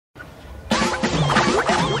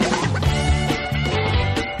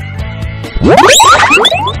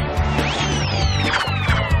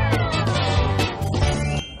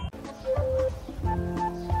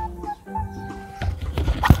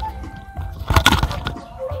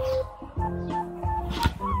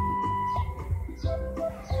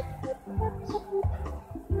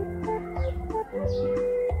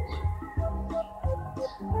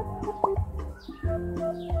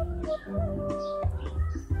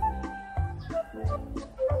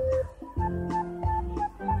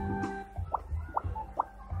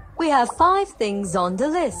We have 5 things on the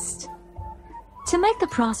list. To make the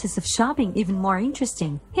process of shopping even more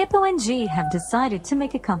interesting, Hippo and G have decided to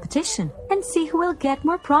make a competition and see who will get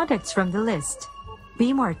more products from the list.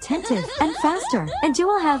 Be more attentive and faster, and you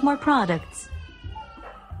will have more products.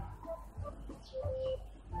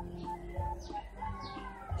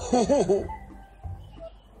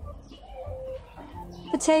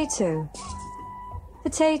 Potato,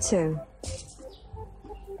 potato,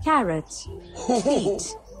 carrot,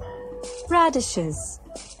 beet, radishes,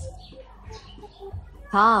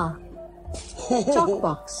 car, chalk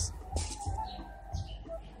box,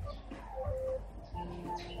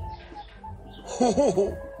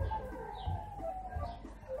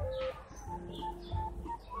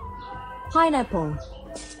 pineapple,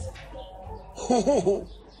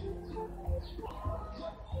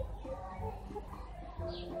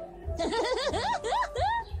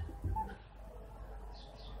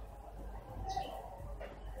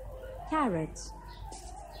 carrot,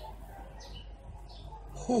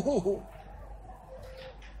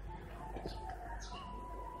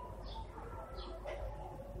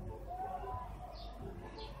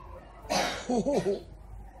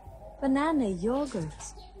 banana yogurt,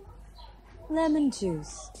 lemon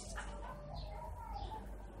juice,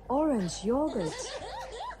 orange yogurt,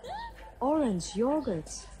 orange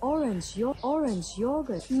yogurt, orange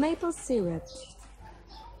yogurt, maple syrup.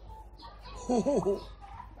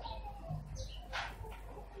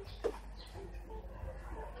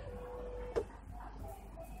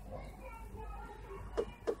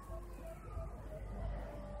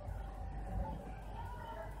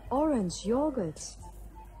 Orange yogurt,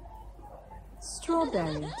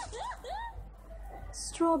 strawberry,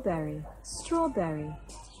 strawberry, strawberry,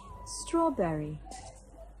 strawberry,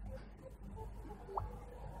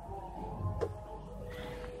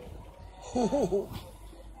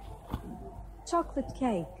 chocolate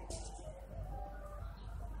cake,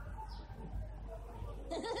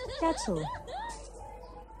 kettle,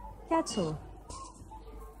 kettle,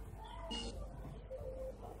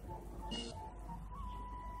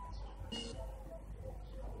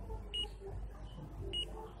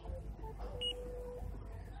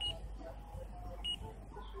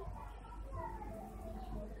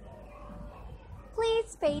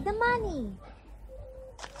 Please pay the money.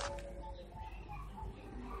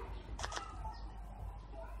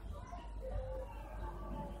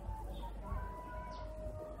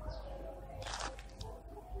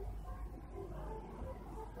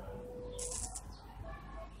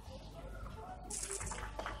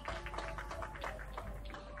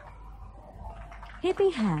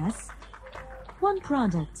 Hippie has 1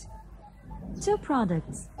 product, 2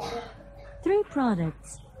 products, 3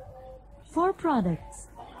 products, 4 products,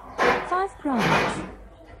 5 products.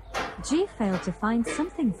 G failed to find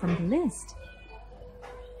something from the list.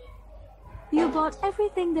 You bought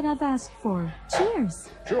everything that I've asked for. Cheers!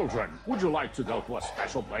 Children, would you like to go to a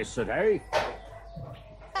special place today?